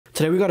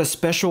Today we got a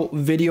special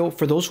video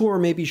for those who are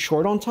maybe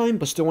short on time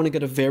but still want to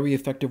get a very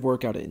effective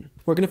workout in.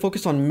 We're going to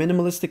focus on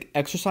minimalistic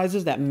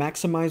exercises that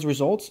maximize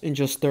results in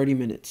just 30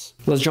 minutes.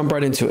 Let's jump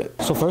right into it.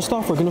 So first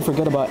off, we're going to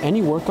forget about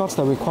any workouts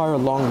that require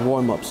long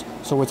warm-ups.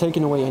 So we're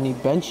taking away any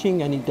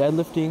benching, any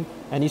deadlifting,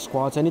 any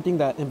squats, anything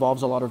that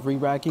involves a lot of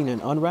re-racking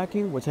and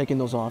unracking, we're taking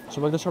those off. So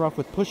we're going to start off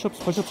with push-ups.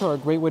 Push-ups are a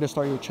great way to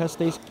start your chest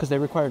days because they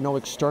require no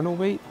external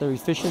weight. They're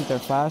efficient, they're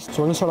fast.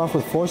 So we're going to start off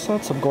with 4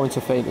 sets of going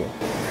to failure.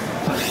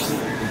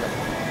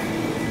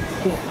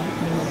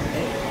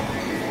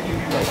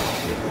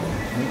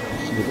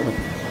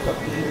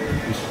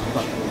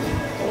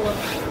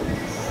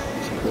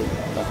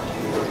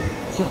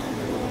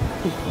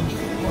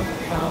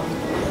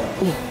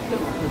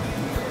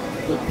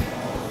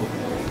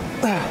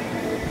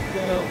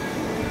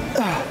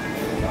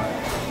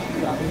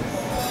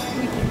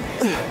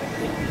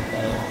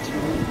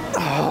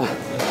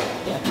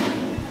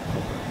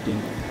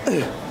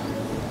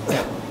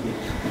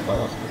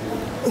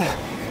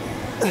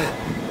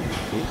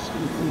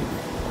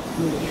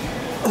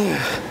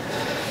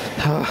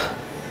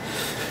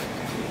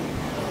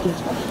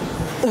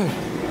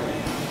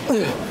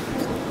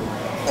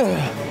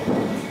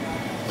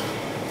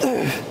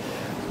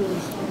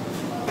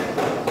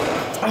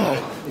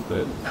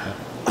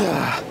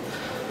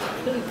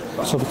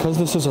 So because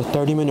this is a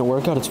 30-minute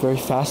workout, it's very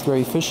fast,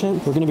 very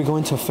efficient. We're going to be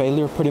going to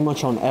failure pretty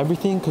much on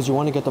everything because you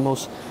want to get the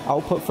most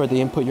output for the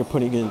input you're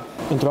putting in.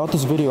 And throughout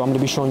this video, I'm going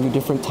to be showing you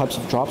different types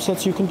of drop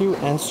sets you can do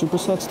and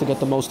supersets to get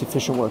the most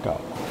efficient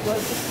workout.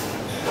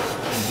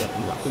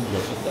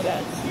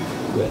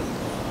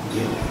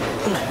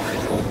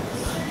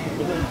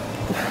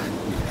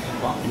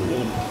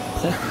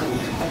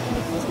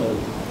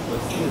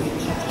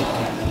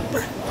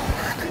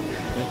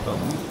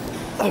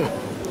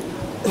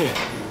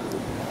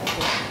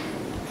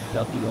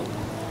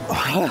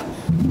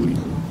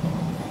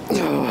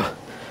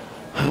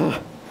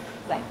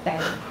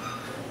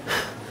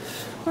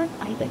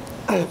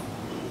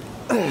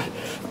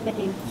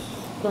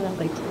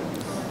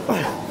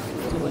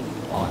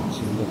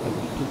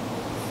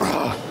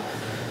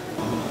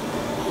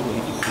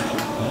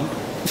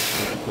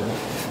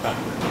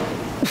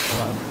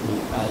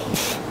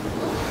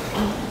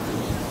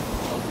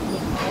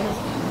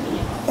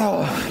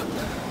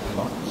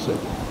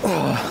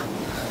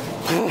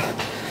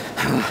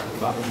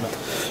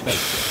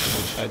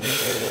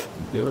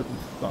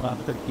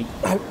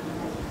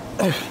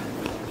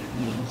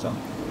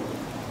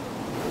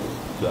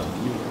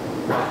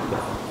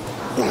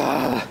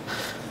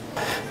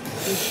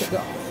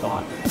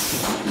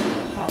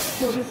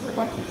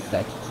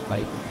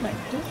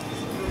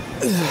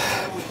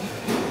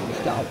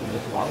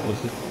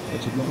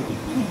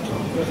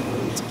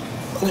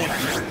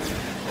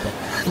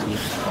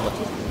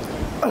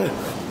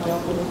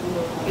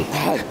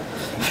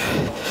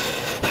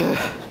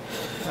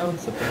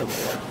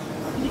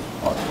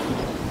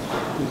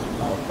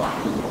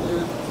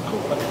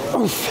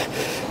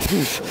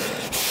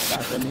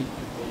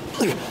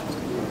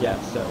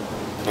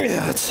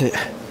 Yeah, that's it.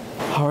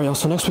 Alright, y'all,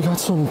 so next we got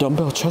some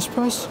dumbbell chest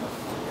press.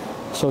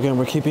 So again,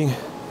 we're keeping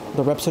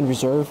the reps in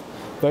reserve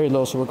very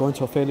low, so we're going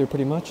to a failure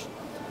pretty much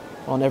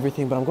on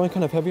everything, but I'm going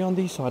kind of heavy on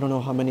these, so I don't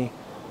know how many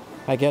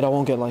I get. I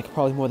won't get like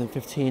probably more than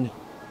 15,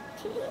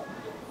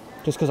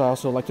 just because I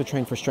also like to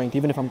train for strength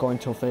even if I'm going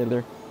to a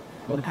failure.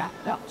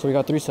 So we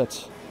got 3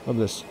 sets of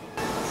this.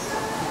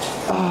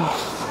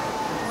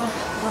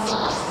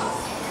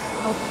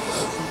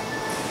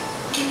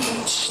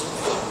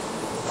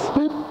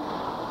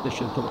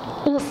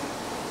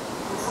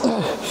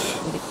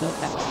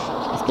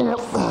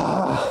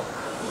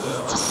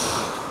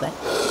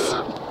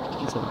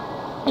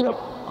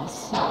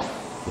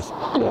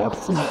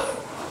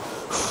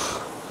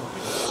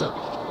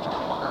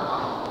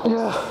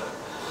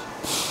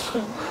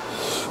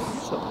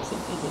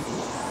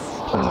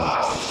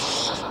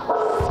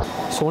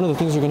 So one of the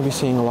things you're going to be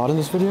seeing a lot in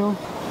this video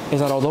is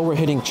that although we're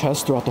hitting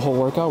chest throughout the whole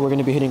workout, we're going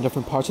to be hitting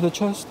different parts of the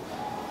chest.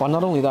 But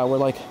not only that, we're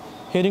like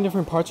hitting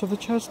different parts of the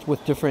chest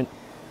with different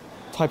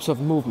types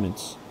of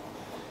movements.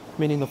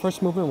 Meaning the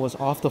first movement was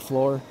off the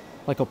floor,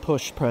 like a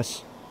push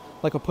press,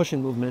 like a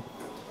pushing movement.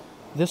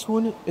 This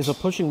one is a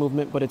pushing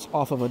movement, but it's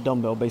off of a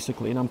dumbbell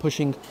basically, and I'm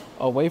pushing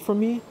away from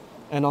me,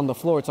 and on the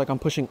floor it's like I'm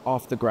pushing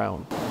off the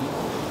ground. Come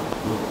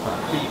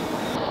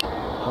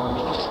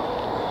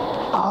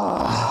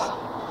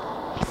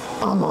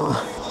on.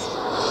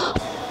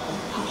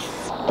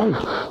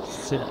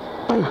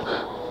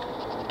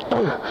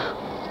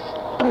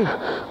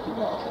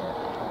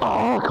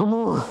 Oh, come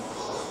on.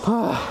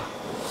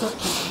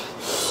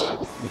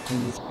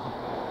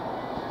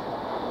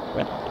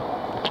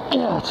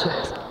 Yeah, that's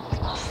it.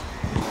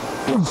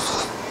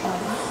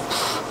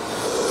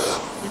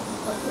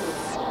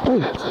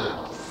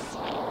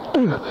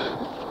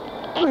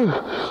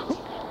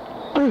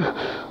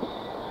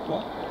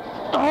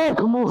 Oh,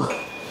 come on.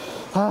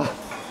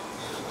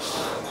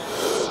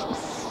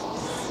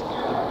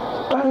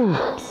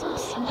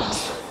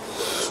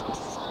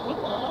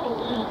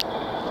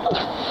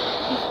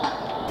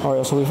 Alright,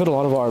 Alright, so we've hit a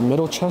lot of our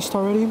middle chest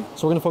already.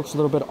 So we're going to focus a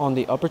little bit on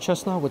the upper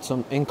chest now with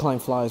some incline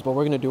flies, but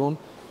we're going to do them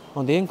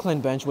on the incline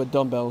bench with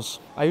dumbbells.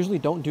 I usually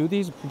don't do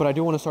these, but I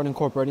do want to start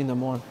incorporating them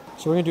more.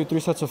 So we're going to do 3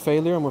 sets of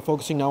failure, and we're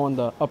focusing now on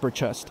the upper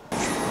chest.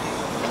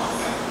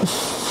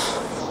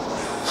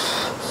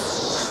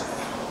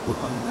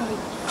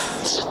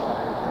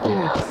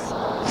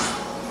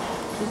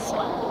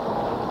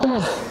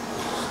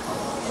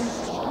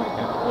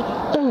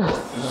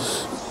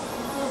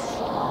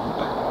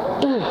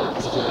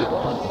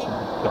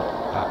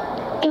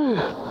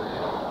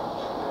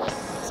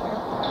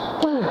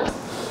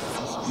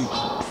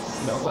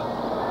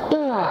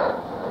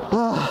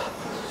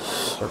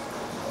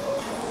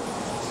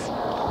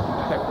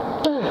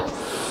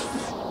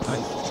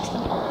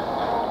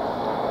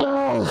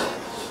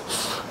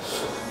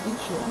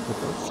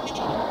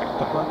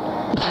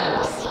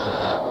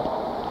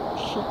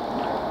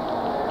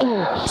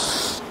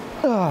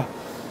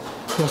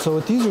 Yeah, so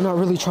with these, you're not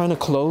really trying to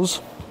close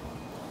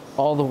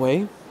all the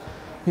way.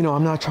 You know,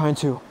 I'm not trying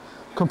to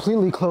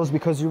completely close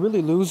because you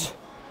really lose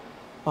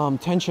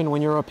tension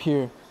when you're up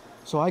here.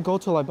 So I go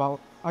till about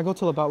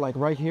like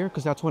right here,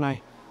 because that's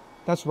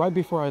right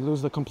before I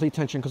lose the complete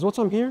tension. Because once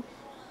I'm here,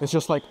 it's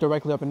just like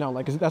directly up and down.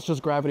 Like that's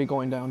just gravity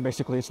going down,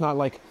 basically. It's not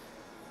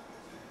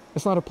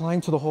applying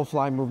to the whole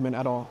fly movement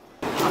at all.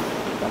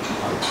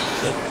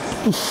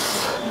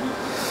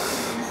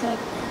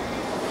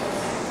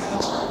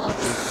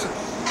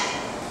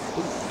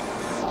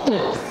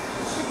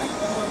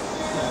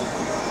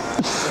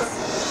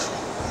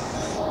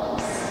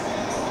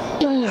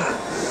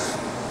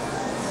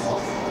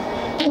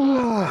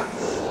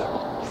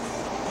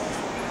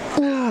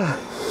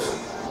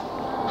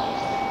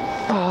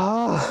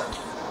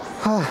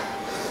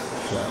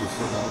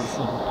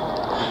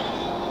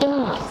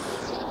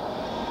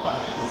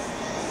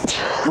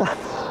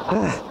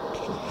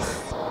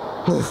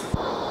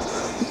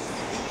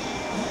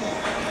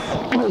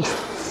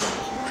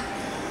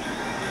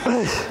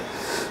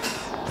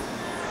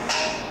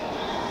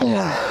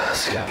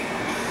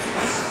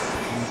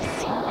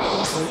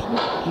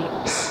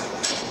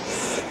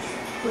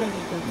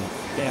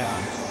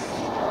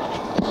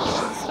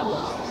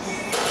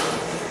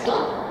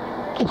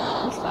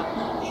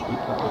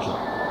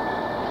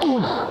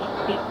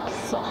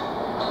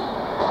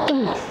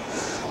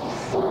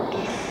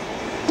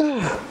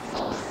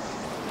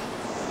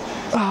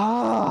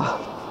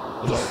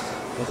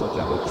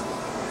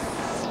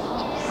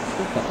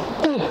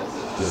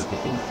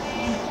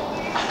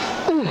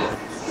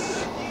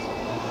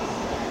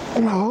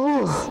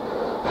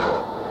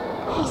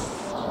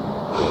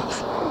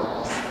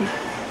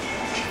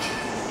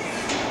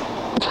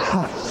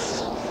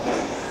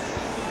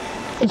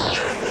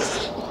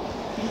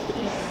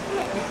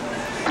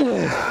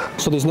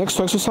 So these next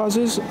 2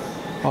 exercises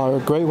are a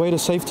great way to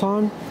save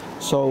time.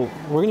 So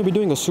we're going to be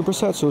doing a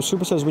superset. So a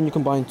superset is when you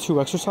combine 2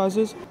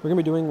 exercises. We're going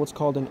to be doing what's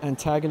called an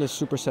antagonist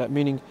superset,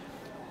 meaning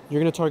you're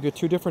going to target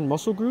 2 different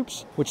muscle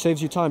groups, which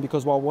saves you time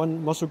because while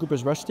one muscle group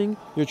is resting,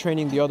 you're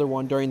training the other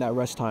one during that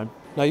rest time.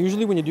 Now,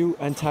 usually when you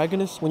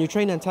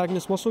train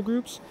antagonist muscle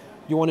groups,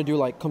 you want to do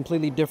like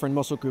completely different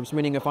muscle groups,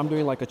 meaning if I'm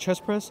doing like a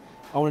chest press,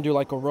 I want to do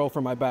like a row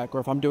for my back, or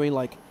if I'm doing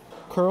like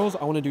curls,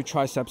 I want to do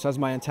triceps as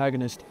my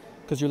antagonist,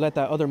 because you let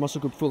that other muscle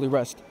group fully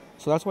rest.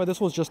 So that's why this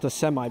was just a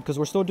semi, because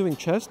we're still doing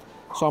chest.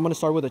 So I'm going to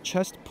start with a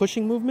chest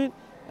pushing movement,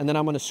 and then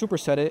I'm going to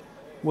superset it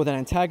with an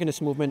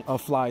antagonist movement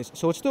of flies.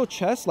 So it's still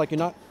chest, like you're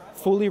not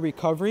fully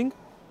recovering,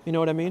 you know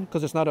what I mean?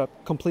 Because it's not a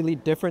completely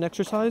different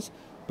exercise,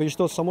 but you're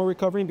still somewhat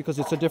recovering because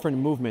it's a different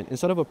movement.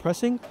 Instead of a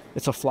pressing,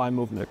 it's a fly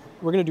movement.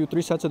 We're going to do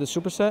 3 sets of the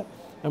superset,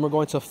 and we're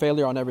going to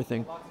failure on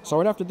everything. So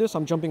right after this,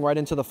 I'm jumping right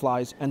into the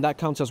flies, and that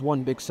counts as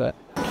 1 big set.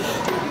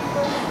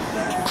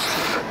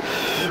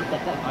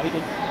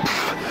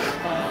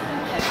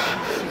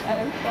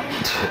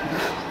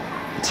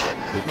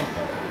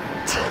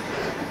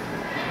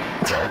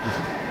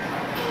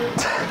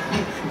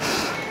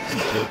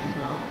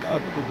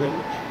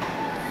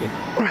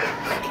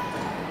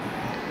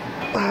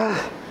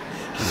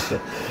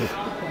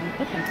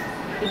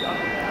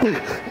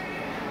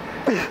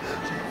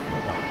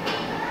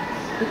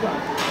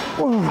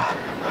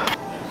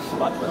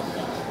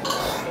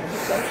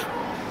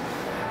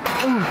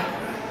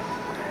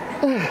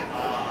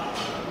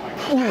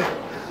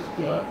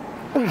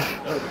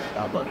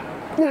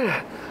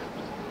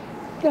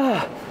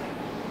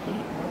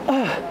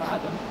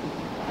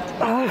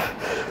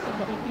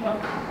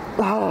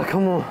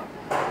 Come on.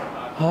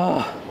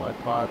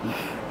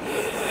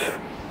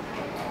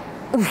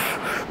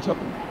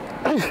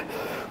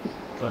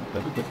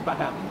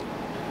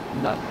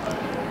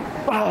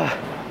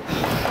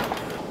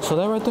 So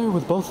that right there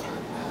with both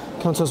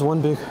counts as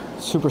 1 big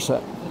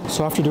superset.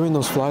 So after doing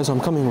those flies, I'm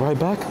coming right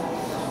back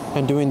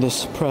and doing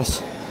this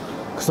press,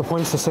 because the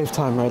point is to save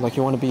time, right? Like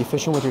you want to be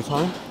efficient with your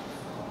time.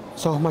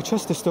 So my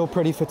chest is still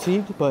pretty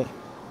fatigued, but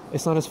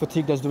it's not as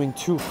fatigued as doing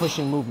 2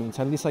 pushing movements.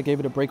 At least I gave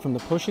it a break from the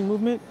pushing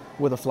movement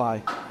with a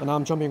fly. And now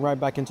I'm jumping right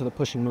back into the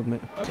pushing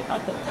movement.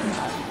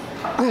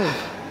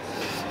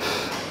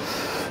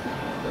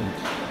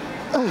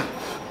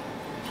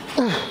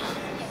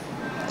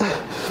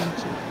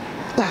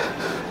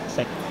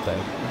 second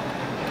thing.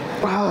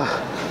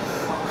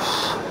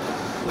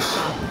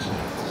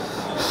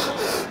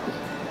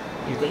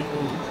 You think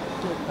we'll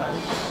do it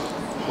guys?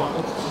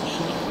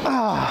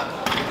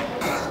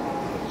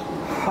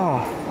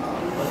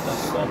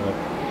 That's better.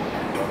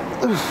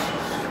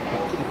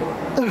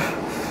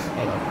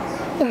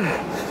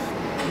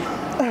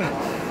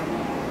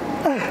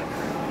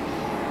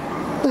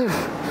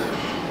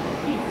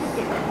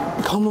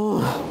 Come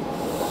on.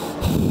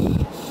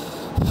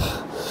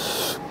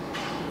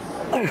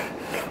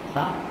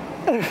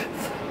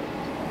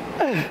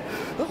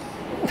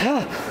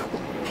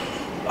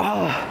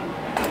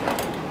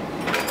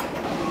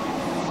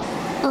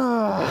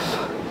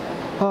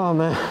 Oh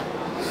man.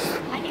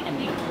 I need a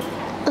meal.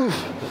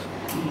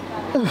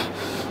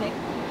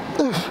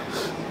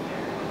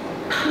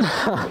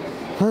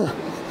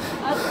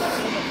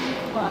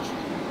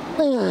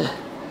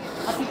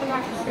 I think the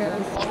actually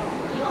stairs.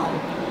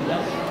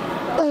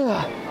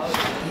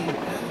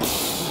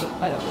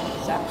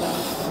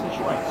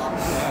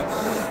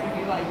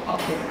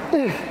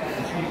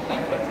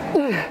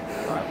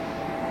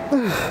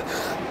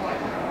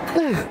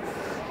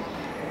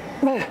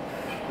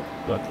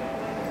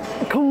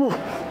 Come on.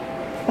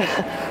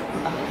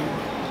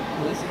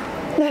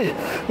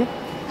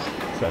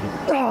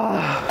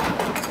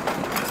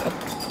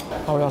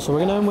 Oh yeah, so we're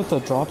gonna end with the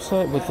drop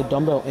set with the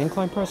dumbbell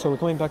incline press. So we're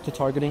going back to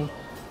targeting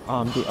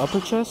the upper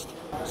chest.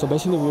 So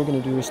basically what we're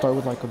gonna do is start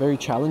with like a very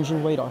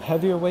challenging weight or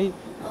heavier weight,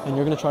 and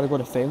you're gonna try to go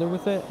to failure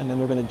with it, and then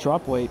we're gonna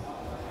drop weight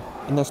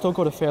and then still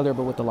go to failure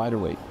but with the lighter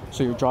weight.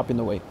 So you're dropping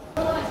the weight.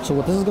 So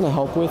what this is gonna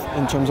help with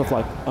in terms of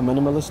like a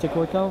minimalistic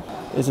workout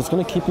is it's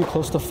gonna keep you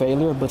close to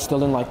failure but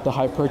still in like the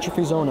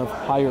hypertrophy zone of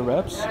higher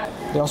reps.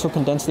 They also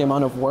condense the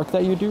amount of work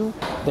that you do.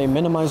 They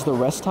minimize the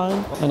rest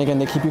time. And again,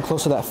 they keep you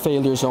close to that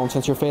failure zone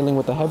since you're failing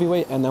with the heavy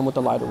weight and then with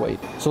the lighter weight.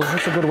 So it's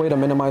just a good way to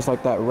minimize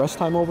like that rest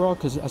time overall,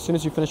 because as soon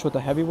as you finish with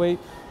the heavy weight,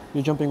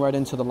 you're jumping right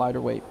into the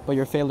lighter weight, but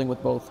you're failing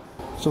with both.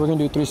 So we're gonna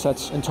do 3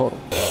 sets in total.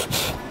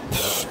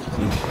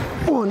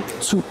 1,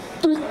 2,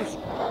 3.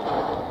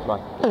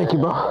 Thank you,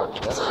 bro.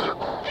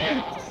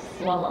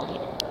 Swallow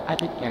it. I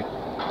think you're...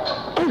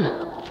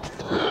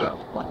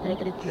 What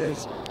negative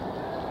years?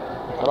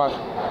 Come on.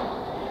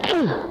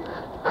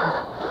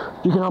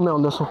 You can help me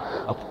on this one.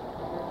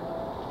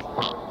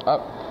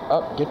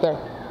 Up, get there.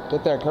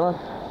 Get there, come on.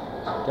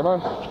 Come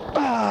on.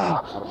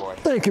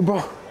 Thank you,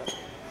 bro.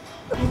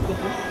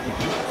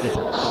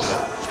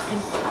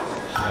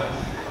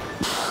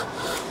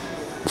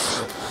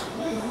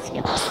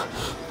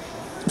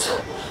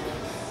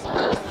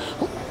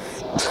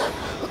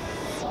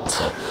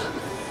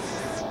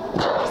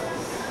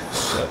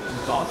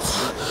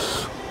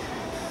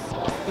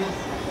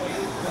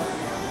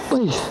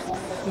 Please.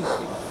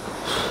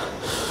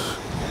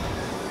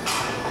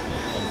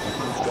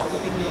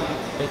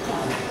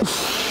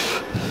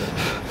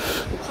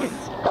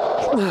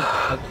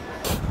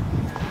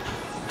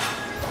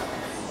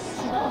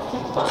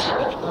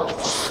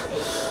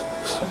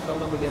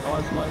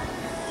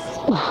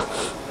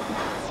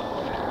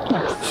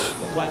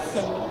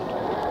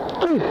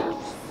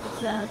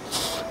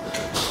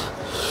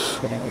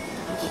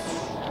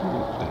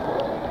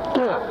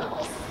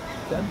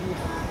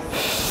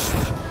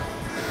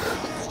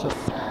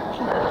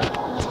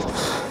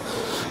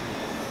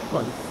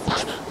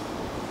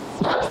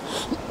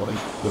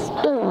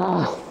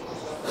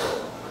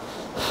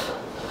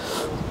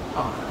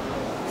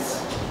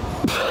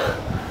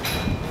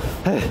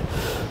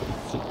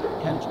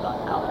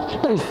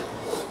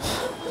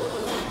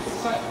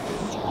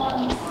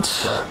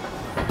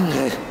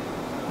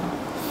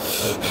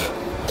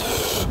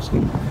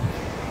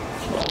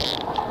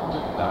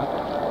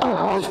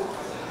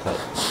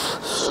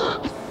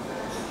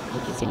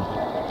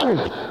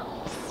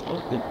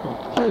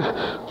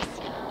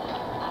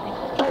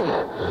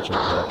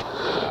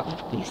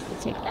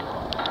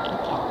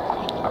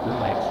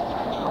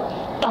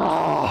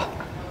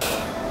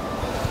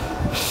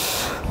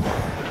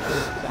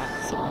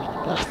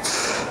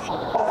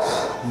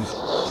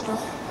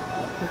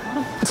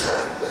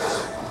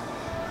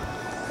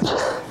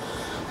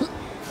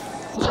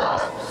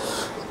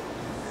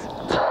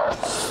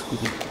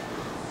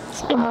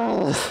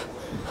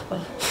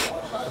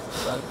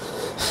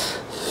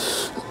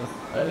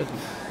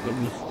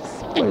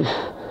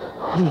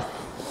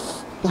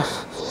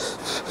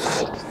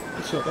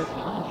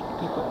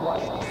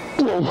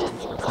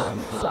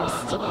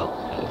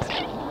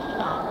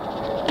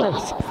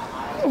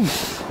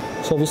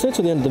 So if you stay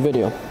to the end of the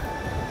video,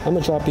 I'm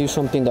gonna drop you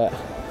something that,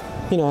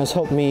 you know, has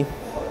helped me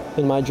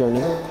in my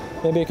journey.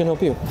 Maybe it can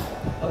help you.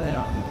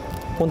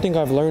 One thing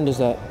I've learned is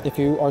that if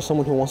you are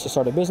someone who wants to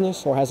start a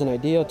business or has an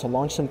idea to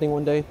launch something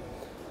one day,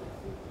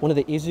 one of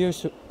the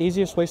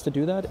easiest ways to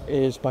do that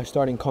is by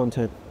starting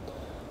content.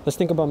 Let's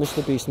think about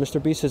Mr. Beast.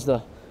 Mr. Beast is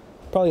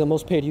probably the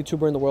most paid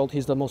YouTuber in the world.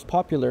 He's the most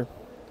popular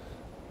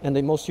and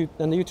the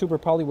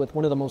YouTuber probably with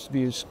one of the most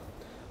views.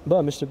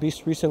 But Mr.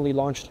 Beast recently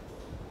launched,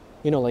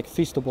 you know, like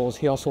Feastables.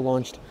 He also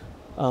launched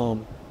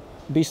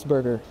Beast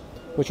Burger.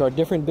 which are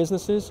different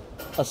businesses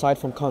aside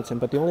from content.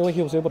 But the only way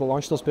he was able to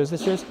launch those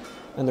businesses,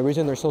 and the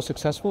reason they're so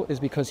successful, is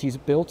because he's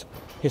built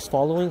his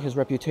following, his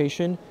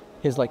reputation,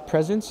 his like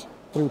presence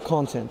through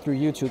content, through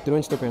YouTube, through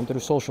Instagram, through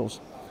socials.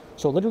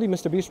 So literally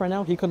Mr. Beast right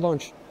now, he could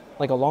launch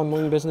like a lawn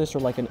mowing business or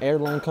like an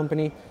airline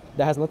company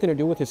that has nothing to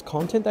do with his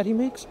content that he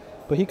makes,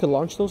 but he could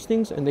launch those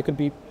things and they could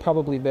be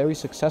probably very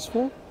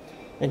successful.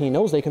 And he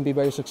knows they can be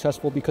very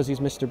successful because he's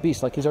Mr.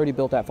 Beast. Like, he's already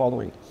built that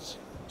following.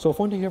 So if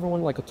one day you ever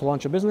want like to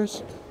launch a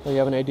business, or you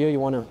have an idea you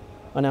want to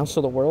announce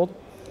to the world,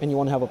 and you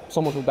want to have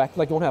someone who back,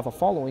 like you want to have a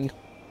following,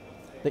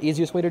 the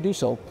easiest way to do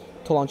so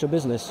to launch a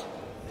business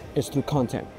is through content.